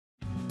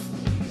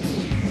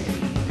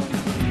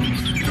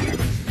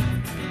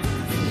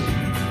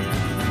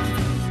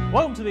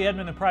Welcome to the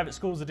Edmond and Private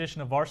Schools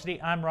edition of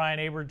Varsity. I'm Ryan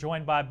Aber,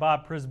 joined by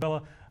Bob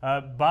Przybylo.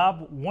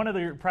 Bob, one of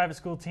the private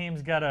school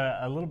teams got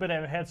a little bit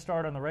of a head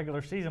start on the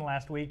regular season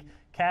last week.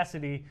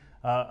 Cassidy,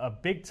 a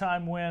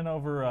big-time win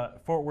over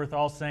Fort Worth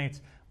All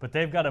Saints, but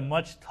they've got a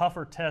much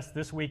tougher test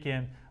this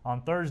weekend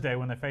on Thursday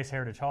when they face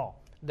Heritage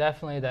Hall.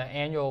 Definitely the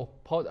annual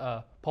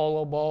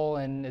Polo Bowl,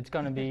 and it's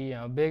going to be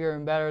bigger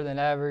and better than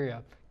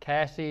ever.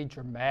 Cassidy,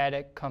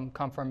 dramatic, come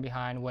from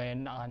behind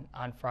win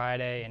on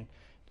Friday, and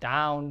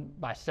down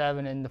by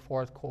 7 in the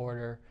fourth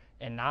quarter,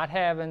 and not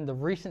having the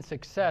recent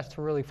success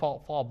to really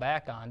fall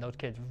back on. Those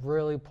kids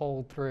really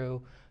pulled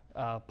through,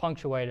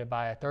 punctuated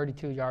by a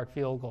 32-yard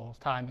field goal,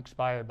 time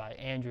expired by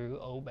Andrew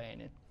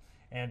O'Bannon.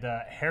 And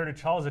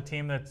Heritage Hall is a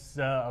team that's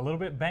a little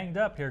bit banged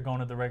up here going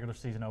to the regular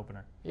season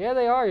opener. Yeah,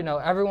 they are.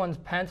 Everyone's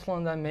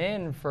penciling them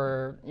in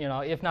for,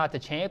 if not the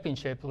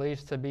championship, at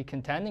least to be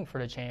contending for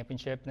the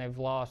championship. And they've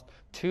lost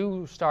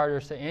 2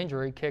 starters to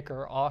injury.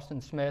 Kicker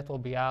Austin Smith will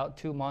be out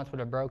 2 months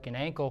with a broken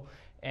ankle.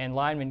 And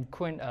lineman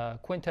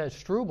Quintez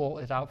Struble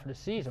is out for the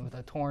season with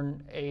a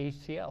torn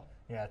ACL.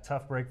 Yeah,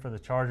 tough break for the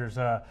Chargers.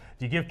 Do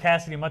you give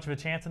Cassidy much of a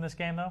chance in this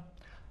game, though?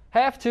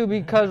 Have to,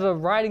 because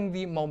of riding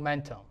the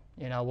momentum.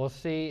 We'll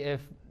see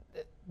if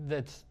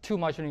that's too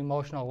much of an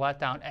emotional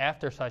letdown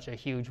after such a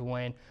huge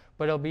win.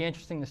 But it'll be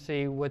interesting to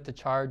see with the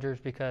Chargers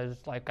because,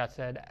 like I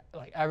said,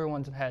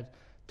 everyone has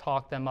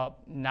talked them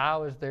up.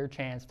 Now is their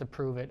chance to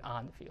prove it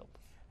on the field.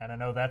 And I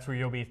know that's where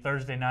you'll be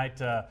Thursday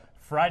night.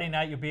 Friday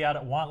night you'll be out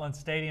at Wantland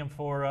Stadium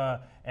for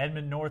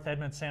Edmond North,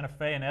 Edmond Santa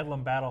Fe, and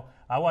Edlin battle.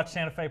 I watched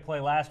Santa Fe play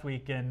last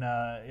week, and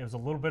it was a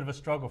little bit of a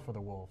struggle for the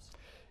Wolves.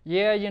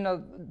 Yeah,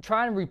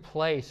 trying to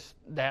replace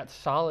that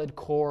solid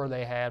core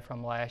they had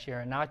from last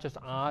year, and not just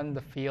on the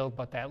field,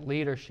 but that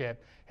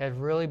leadership has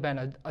really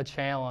been a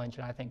challenge.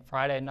 And I think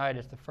Friday night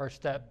is the first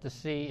step to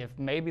see if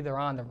maybe they're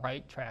on the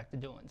right track to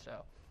doing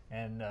so.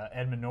 And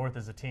Edmond North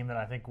is a team that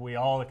I think we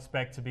all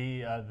expect to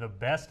be the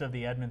best of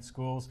the Edmond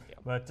schools. Yep.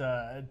 But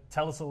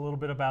tell us a little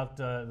bit about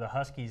the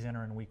Huskies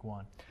entering Week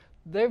 1.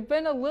 They've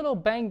been a little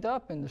banged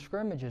up in the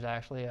scrimmages,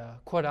 actually.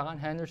 Quadon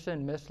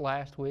Henderson missed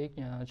last week,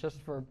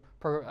 just for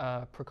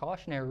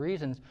precautionary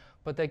reasons,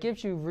 but that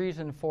gives you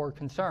reason for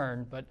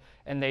concern.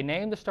 And they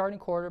named the starting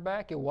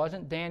quarterback. It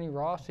wasn't Danny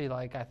Rossi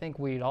like I think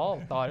we'd all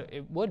thought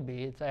it would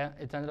be. It's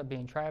ended up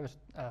being Travis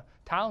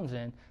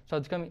Townsend. So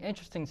it's going to be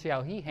interesting to see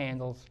how he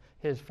handles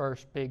his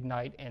first big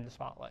night in the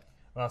spotlight.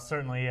 Well,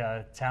 certainly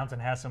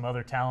Townsend has some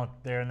other talent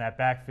there in that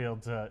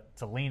backfield to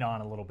lean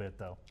on a little bit,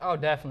 though. Oh,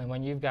 definitely.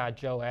 When you've got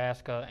Joe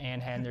Aska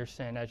and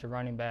Henderson as your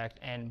running back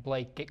and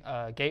Blake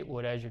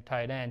Gatewood as your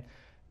tight end,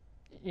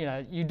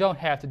 you don't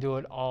have to do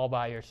it all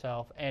by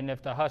yourself. And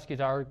if the Huskies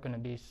are going to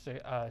be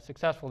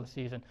successful this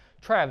season,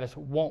 Travis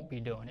won't be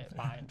doing it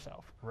by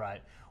himself.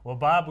 Right. Well,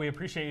 Bob, we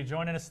appreciate you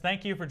joining us.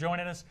 Thank you for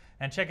joining us.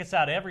 And check us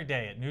out every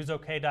day at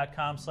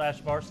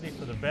newsok.com/varsity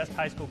for the best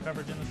high school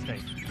coverage in the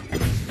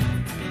state.